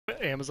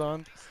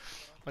Amazon.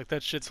 Like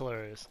that shit's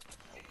hilarious.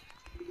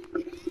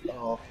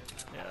 Oh.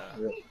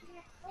 Yeah.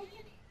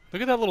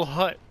 Look at that little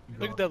hut.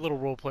 Look at that little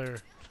role player.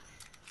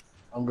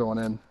 I'm going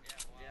in.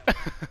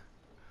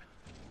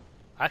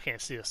 I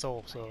can't see a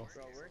soul, so.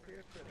 Bro, we're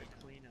here for the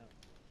cleanup.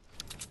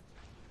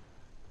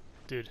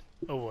 Dude,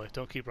 oh boy,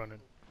 don't keep running.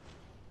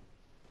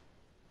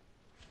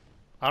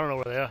 I don't know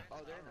where they are. Oh,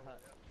 they're in the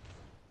hut.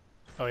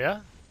 Oh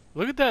yeah?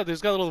 Look at that.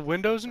 There's got little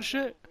windows and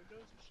shit.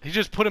 He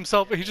just put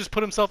himself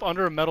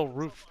under a metal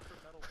roof.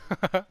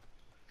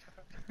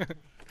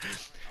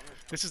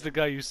 This is the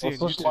guy you see in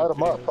YouTube Let's just light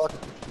him up. videos. Fuck.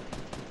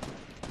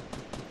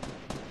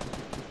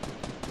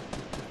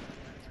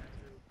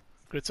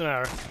 It's an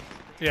hour.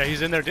 Yeah,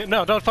 he's in there.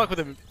 No, don't fuck with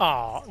him.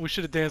 Aw, we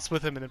should have danced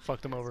with him and then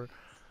fucked him over.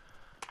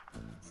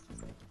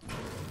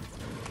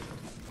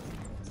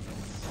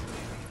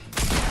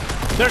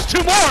 There's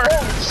two more!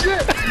 Oh,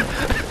 shit!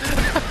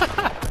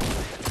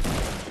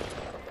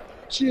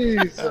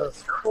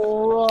 Jesus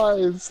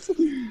Christ!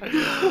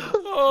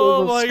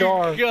 Oh my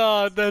scar.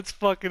 god, that's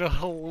fucking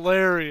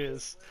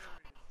hilarious.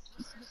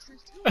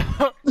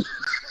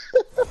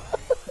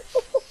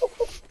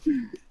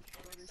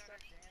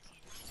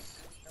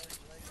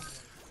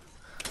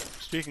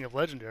 Speaking of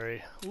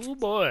legendary, oh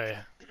boy.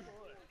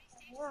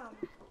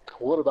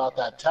 What about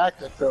that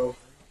tactic, though?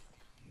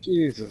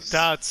 Jesus.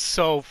 That's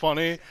so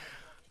funny. I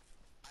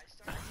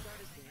started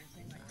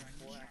dancing like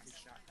before I actually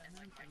shot him,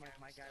 and like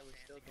my guy was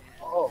still dancing.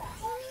 Oh,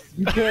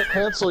 you can't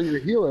cancel your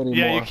heal anymore.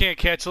 Yeah, you can't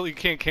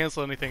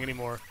cancel anything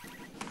anymore.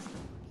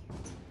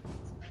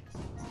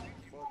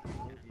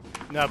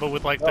 No, but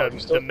with like the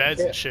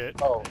meds and shit.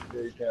 Oh,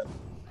 yeah, you can.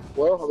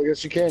 Well, I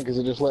guess you can because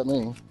it just let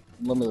me.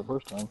 Let me the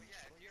first time.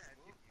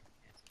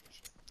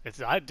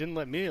 I didn't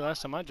let me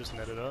last time. I just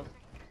netted up.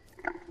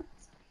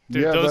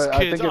 Dude, Yeah, those but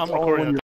I kids. think I'm it's all recording. when